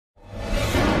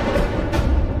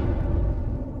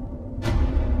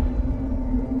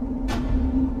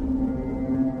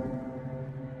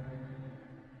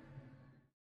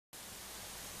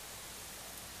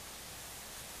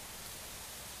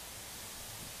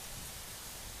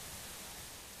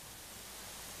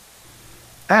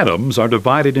Atoms are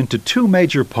divided into two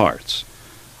major parts: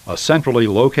 a centrally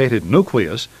located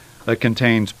nucleus that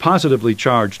contains positively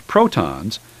charged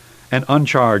protons and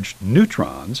uncharged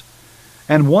neutrons,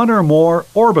 and one or more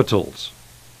orbitals,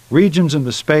 regions in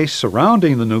the space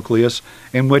surrounding the nucleus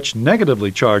in which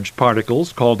negatively charged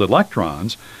particles, called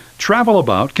electrons, travel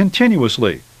about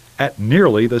continuously at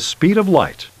nearly the speed of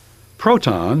light.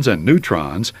 Protons and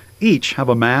neutrons each have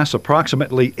a mass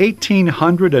approximately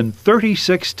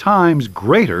 1,836 times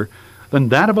greater than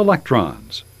that of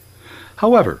electrons.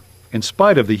 However, in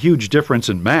spite of the huge difference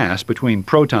in mass between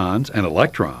protons and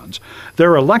electrons,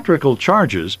 their electrical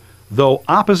charges, though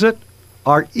opposite,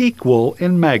 are equal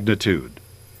in magnitude.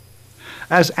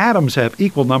 As atoms have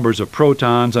equal numbers of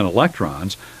protons and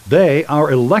electrons, they are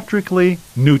electrically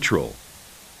neutral.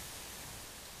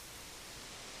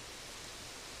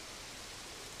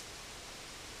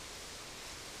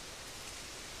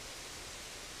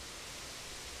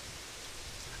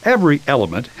 Every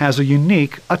element has a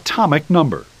unique atomic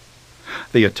number.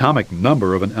 The atomic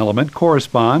number of an element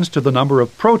corresponds to the number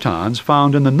of protons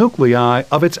found in the nuclei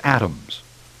of its atoms.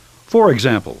 For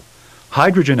example,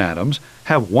 hydrogen atoms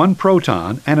have one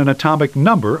proton and an atomic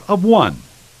number of 1.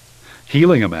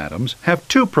 Helium atoms have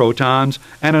 2 protons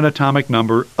and an atomic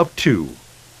number of 2,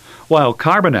 while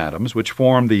carbon atoms, which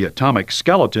form the atomic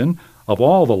skeleton of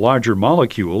all the larger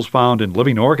molecules found in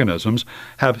living organisms,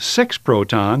 have 6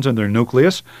 protons in their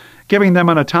nucleus, giving them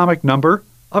an atomic number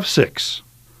of 6.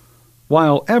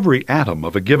 While every atom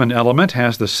of a given element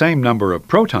has the same number of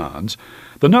protons,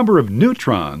 the number of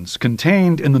neutrons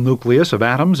contained in the nucleus of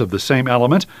atoms of the same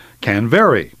element can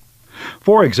vary.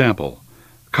 For example,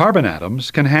 carbon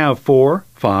atoms can have 4,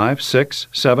 5, 6,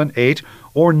 7, 8,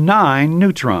 or 9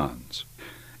 neutrons.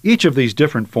 Each of these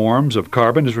different forms of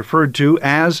carbon is referred to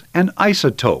as an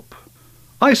isotope.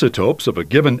 Isotopes of a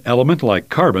given element like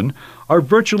carbon are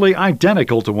virtually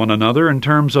identical to one another in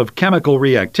terms of chemical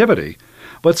reactivity,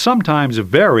 but sometimes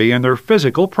vary in their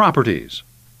physical properties.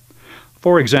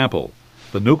 For example,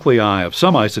 the nuclei of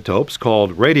some isotopes,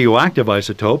 called radioactive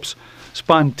isotopes,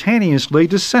 spontaneously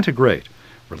disintegrate,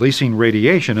 releasing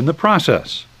radiation in the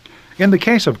process. In the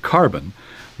case of carbon,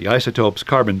 the isotopes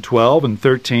carbon-12 and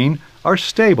 13 are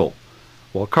stable,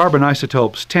 while carbon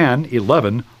isotopes 10,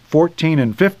 11, 14,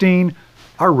 and 15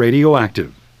 are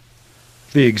radioactive.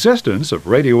 The existence of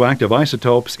radioactive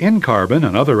isotopes in carbon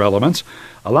and other elements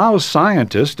allows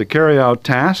scientists to carry out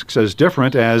tasks as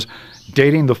different as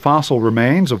dating the fossil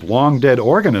remains of long-dead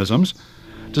organisms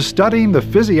to studying the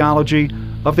physiology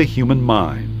of the human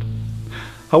mind.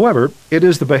 However, it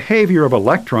is the behavior of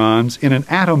electrons in an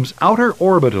atom's outer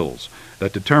orbitals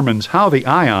that determines how the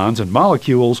ions and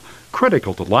molecules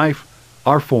critical to life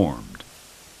are formed.